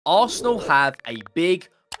Arsenal have a big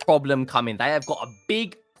problem coming. They have got a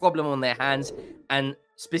big problem on their hands, and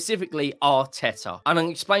specifically Arteta. And I'll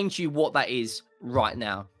explain to you what that is right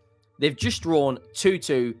now. They've just drawn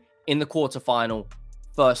 2-2 in the quarterfinal,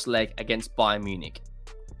 first leg against Bayern Munich.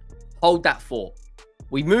 Hold that thought.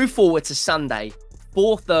 We move forward to Sunday,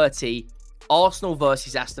 4:30, Arsenal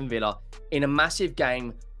versus Aston Villa in a massive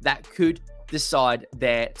game that could decide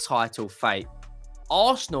their title fate.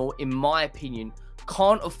 Arsenal, in my opinion,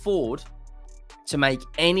 can't afford to make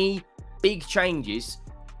any big changes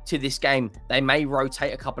to this game. They may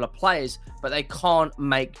rotate a couple of players, but they can't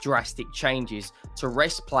make drastic changes to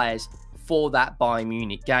rest players for that Bayern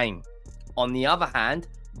Munich game. On the other hand,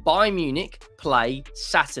 Bayern Munich play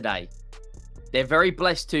Saturday. They're very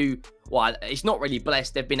blessed to, well, it's not really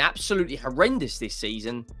blessed. They've been absolutely horrendous this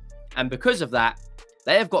season. And because of that,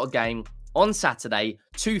 they have got a game on Saturday,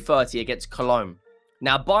 2:30 against Cologne.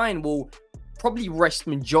 Now, Bayern will probably rest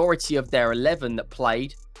majority of their 11 that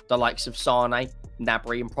played. The likes of Sane,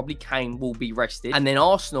 Gnabry, and probably Kane will be rested. And then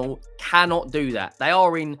Arsenal cannot do that. They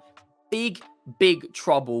are in big, big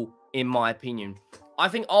trouble, in my opinion. I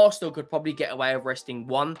think Arsenal could probably get away with resting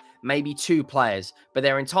one, maybe two players, but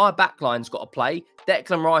their entire backline's got to play.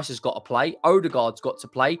 Declan Rice has got to play. Odegaard's got to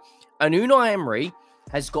play. And Unai Emery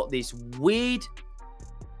has got this weird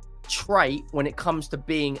trait when it comes to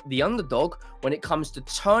being the underdog, when it comes to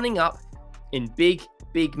turning up in big,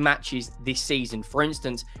 big matches this season. For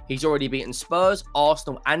instance, he's already beaten Spurs,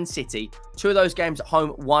 Arsenal, and City. Two of those games at home,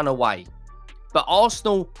 one away. But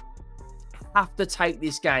Arsenal have to take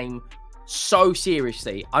this game so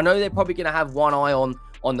seriously. I know they're probably going to have one eye on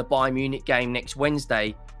the Bayern Munich game next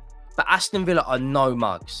Wednesday, but Aston Villa are no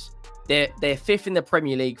mugs. They're fifth in the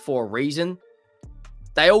Premier League for a reason.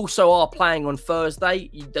 They also are playing on Thursday.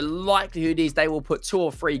 The likelihood is they will put 2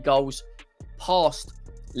 or 3 goals past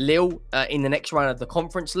Lille in the next round of the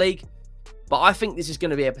Conference League. But I think this is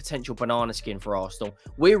going to be a potential banana skin for Arsenal.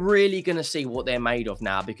 We're really going to see what they're made of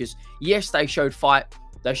now because, yes, they showed fight.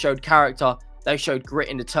 They showed character. They showed grit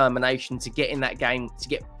and determination to get in that game, to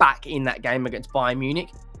get back in that game against Bayern Munich.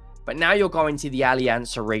 But now you're going to the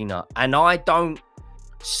Allianz Arena. And I don't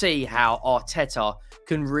see how Arteta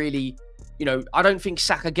can really, I don't think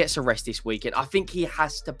Saka gets a rest this weekend. I think he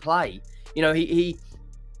has to play.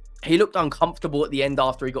 He looked uncomfortable at the end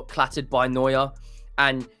after he got clattered by Neuer.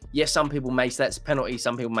 And yes, some people may say that's a penalty.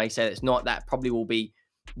 Some people may say it's not. That probably will be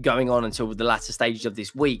going on until the latter stages of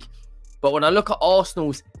this week. But when I look at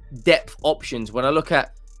Arsenal's depth options, when I look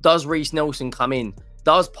at, does Reiss Nelson come in?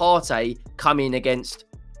 Does Partey come in against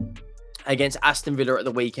Aston Villa at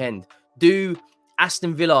the weekend? Do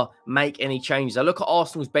Aston Villa make any changes? I look at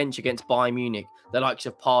Arsenal's bench against Bayern Munich. The likes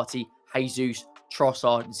of Partey, Jesus,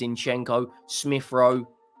 Trossard, Zinchenko, Smith Rowe,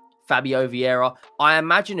 Fabio Vieira. I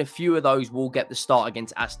imagine a few of those will get the start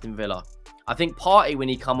against Aston Villa. I think Partey, when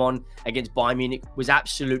he come on against Bayern Munich, was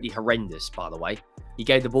absolutely horrendous, by the way. He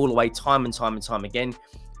gave the ball away time and time and time again.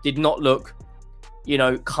 Did not look,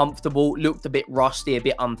 comfortable. Looked a bit rusty, a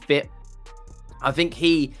bit unfit. I think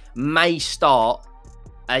he may start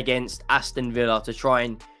against Aston Villa to try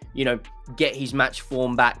and, get his match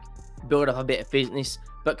form back, build up a bit of fitness.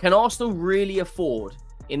 But can Arsenal really afford,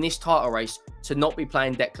 in this title race, to not be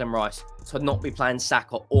playing Declan Rice, to not be playing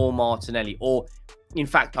Saka or Martinelli, or, in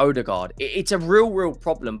fact, Odegaard? It's a real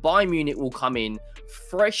problem. Bayern Munich will come in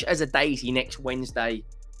fresh as a daisy next Wednesday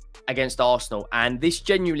against Arsenal. And this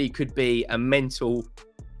genuinely could be a mental,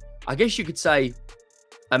 I guess you could say,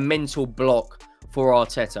 a mental block for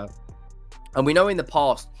Arteta. And we know in the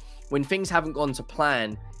past, when things haven't gone to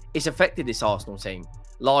plan, it's affected this Arsenal team.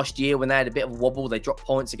 Last year, when they had a bit of a wobble, they dropped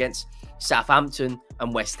points against Southampton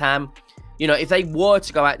and West Ham. If they were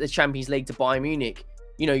to go out the Champions League to Bayern Munich,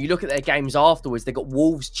 you look at their games afterwards, they got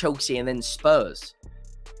Wolves, Chelsea, and then Spurs.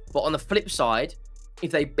 But on the flip side, if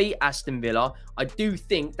they beat Aston Villa, I do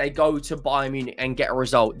think they go to Bayern Munich and get a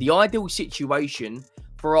result. The ideal situation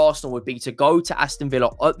for Arsenal would be to go to Aston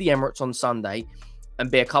Villa at the Emirates on Sunday and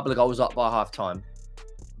be a couple of goals up by half-time.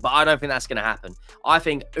 But I don't think that's going to happen. I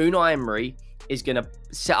think Unai Emery is going to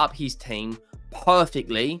set up his team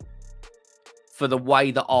perfectly for the way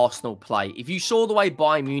that Arsenal play. If you saw the way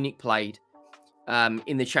Bayern Munich played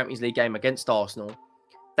in the Champions League game against Arsenal,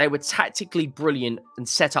 they were tactically brilliant and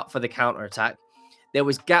set up for the counter-attack. There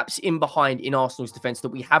was gaps in behind in Arsenal's defence that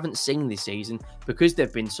we haven't seen this season because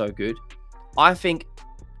they've been so good. I think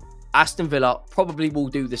Aston Villa probably will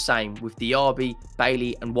do the same with Diaby,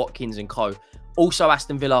 Bailey and Watkins and co. Also,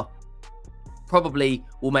 Aston Villa probably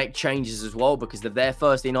will make changes as well because of their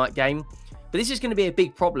Thursday night game. But this is going to be a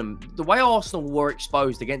big problem. The way Arsenal were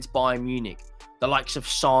exposed against Bayern Munich, the likes of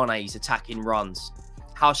Sane's attacking runs,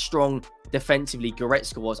 how strong defensively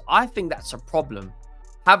Goretzka was. I think that's a problem.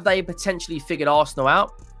 Have they potentially figured Arsenal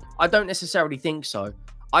out? I don't necessarily think so.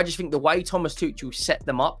 I just think the way Thomas Tuchel set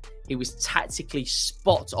them up, he was tactically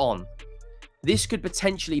spot on. This could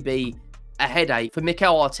potentially be a headache for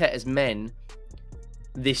Mikel Arteta's men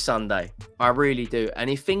this Sunday. I really do. And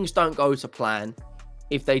if things don't go to plan,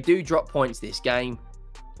 if they do drop points this game,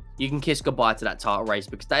 you can kiss goodbye to that title race,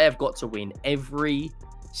 because they have got to win every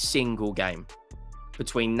single game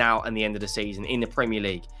between now and the end of the season in the Premier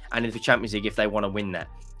League and in the Champions League if they want to win that.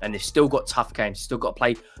 And they've still got tough games. Still got to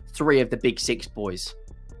play 3 of the big 6 boys,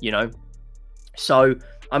 you know. So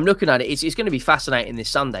I'm looking at it. It's going to be fascinating this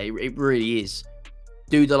Sunday. It really is.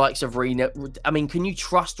 Do the likes of I mean, can you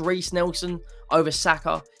trust Reece Nelson over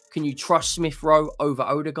Saka? Can you trust Smith Rowe over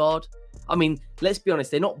Odegaard? I mean, let's be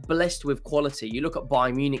honest. They're not blessed with quality. You look at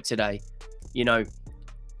Bayern Munich today. You know,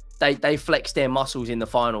 they flexed their muscles in the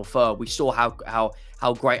final third. We saw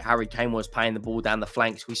how great Harry Kane was playing the ball down the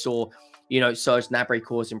flanks. We saw, you know, Serge Gnabry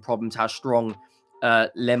causing problems. How strong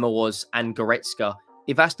Lemmer was and Goretzka.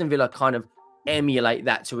 If Aston Villa kind of emulate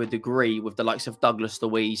that to a degree with the likes of Douglas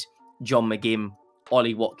Luiz, John McGinn,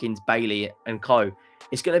 Ollie Watkins, Bailey and co,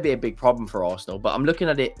 it's going to be a big problem for Arsenal. But I'm looking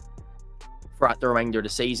at it throughout the remainder of the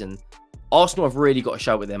season. Arsenal have really got to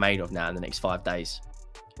show what they're made of now in the next 5 days.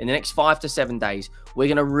 In the next 5 to 7 days, we're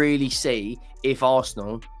going to really see if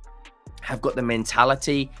Arsenal have got the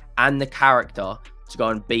mentality and the character to go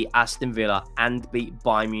and beat Aston Villa and beat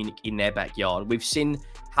Bayern Munich in their backyard. We've seen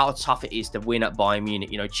how tough it is to win at Bayern Munich.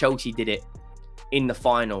 You know, Chelsea did it in the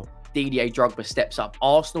final. Didier Drogba steps up.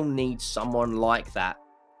 Arsenal needs someone like that,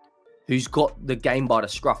 who's got the game by the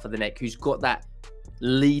scruff of the neck, who's got that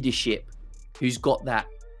leadership, who's got that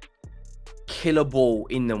killer ball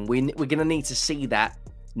in them. We're going to need to see that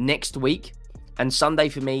next week. And Sunday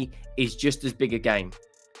for me is just as big a game,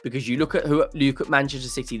 because you look at Manchester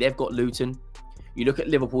City, they've got Luton. You look at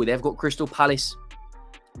Liverpool, they've got Crystal Palace.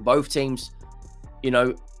 Both teams, you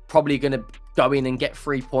know, probably going to go in and get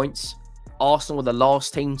 3 points. Arsenal are the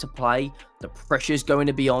last team to play. The pressure's going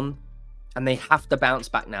to be on, and they have to bounce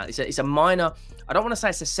back now. It's a minor, I don't want to say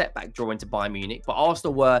it's a setback draw into Bayern Munich, but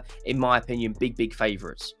Arsenal were, in my opinion, big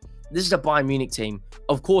favourites. This is a Bayern Munich team.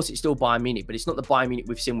 Of course, it's still Bayern Munich, but it's not the Bayern Munich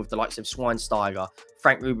we've seen with the likes of Schweinsteiger,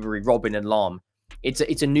 Frank Ribery, Robin and Lahm. It's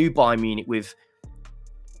a new Bayern Munich with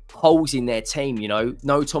holes in their team, you know.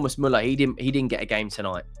 No Thomas Müller, he didn't get a game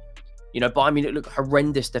tonight. You know, Bayern Munich look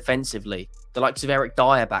horrendous defensively. The likes of Eric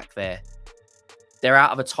Dyer back there. They're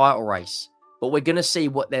out of a title race. But we're going to see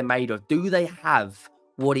what they're made of. Do they have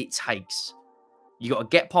what it takes? You got to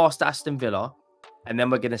get past Aston Villa, and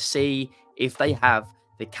then we're going to see if they have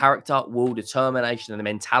the character, will, determination, and the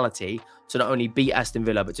mentality to not only beat Aston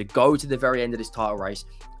Villa, but to go to the very end of this title race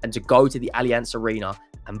and to go to the Allianz Arena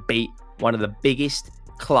and beat one of the biggest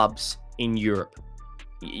clubs in Europe.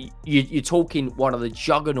 You're talking one of the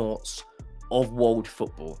juggernauts of world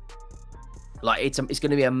football. Like, it's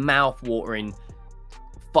going to be a mouth-watering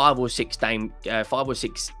 5 or 6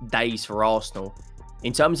 days for Arsenal.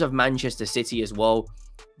 In terms of Manchester City as well,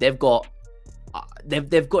 they've got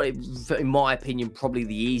it, in my opinion, probably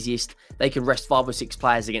the easiest. They can rest 5 or 6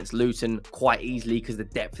 players against Luton quite easily because of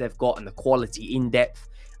the depth they've got and the quality in depth.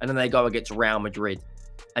 And then they go against Real Madrid.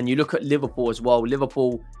 And you look at Liverpool as well.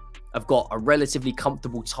 Liverpool have got a relatively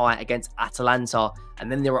comfortable tie against Atalanta, and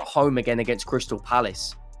then they're at home again against Crystal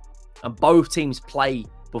Palace. And both teams play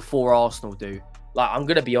before Arsenal do. Like, I'm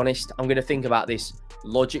going to be honest, I'm going to think about this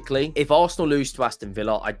logically. If Arsenal lose to Aston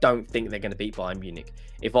Villa, I don't think they're going to beat Bayern Munich.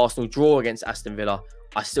 If Arsenal draw against Aston Villa,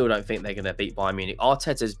 I still don't think they're going to beat Bayern Munich.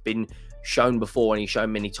 Arteta's been shown before, and he's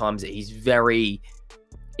shown many times that it's very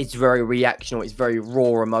reactional. It's very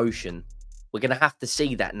raw emotion. We're going to have to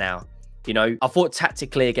see that now. You know, I thought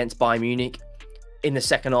tactically against Bayern Munich in the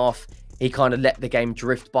second half, he kind of let the game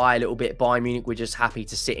drift by a little bit. Bayern Munich were just happy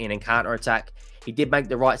to sit in and counter-attack. He did make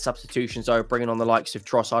the right substitutions, though, bringing on the likes of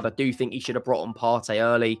Trossard. I do think he should have brought on Partey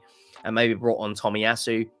early and maybe brought on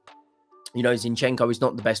Tomiyasu. You know, Zinchenko is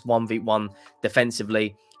not the best 1v1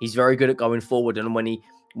 defensively. He's very good at going forward, and when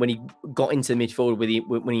he got into the midfield,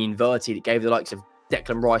 when he inverted, it gave the likes of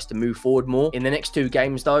Declan Rice to move forward more. In the next 2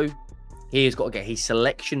 games, though, he has got to get his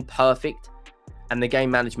selection perfect, and the game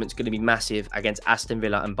management's going to be massive against Aston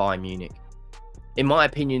Villa and Bayern Munich. In my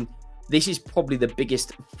opinion, this is probably the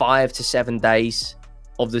biggest 5 to 7 days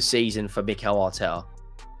of the season for Mikel Arteta.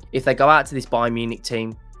 If they go out to this Bayern Munich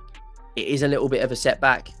team, it is a little bit of a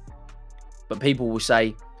setback, but people will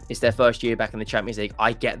say it's their first year back in the Champions League.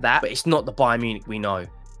 I get that, but it's not the Bayern Munich we know.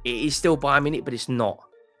 It is still Bayern Munich, but it's not.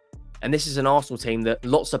 And this is an Arsenal team that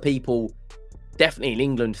lots of people, definitely in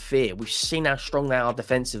England, fear. We've seen how strong they are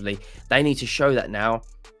defensively. They need to show that now.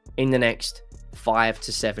 in the next 5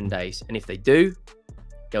 to 7 days. And if they do,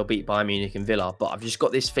 they'll beat Bayern Munich and Villa. But I've just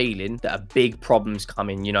got this feeling that a big problem's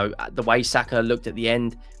coming. You know, the way Saka looked at the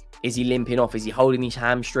end, is he limping off? Is he holding his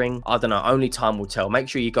hamstring? I don't know. Only time will tell. Make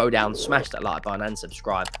sure you go down, smash that like button and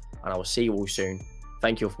subscribe. And I will see you all soon.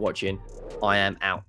 Thank you for watching. I am out.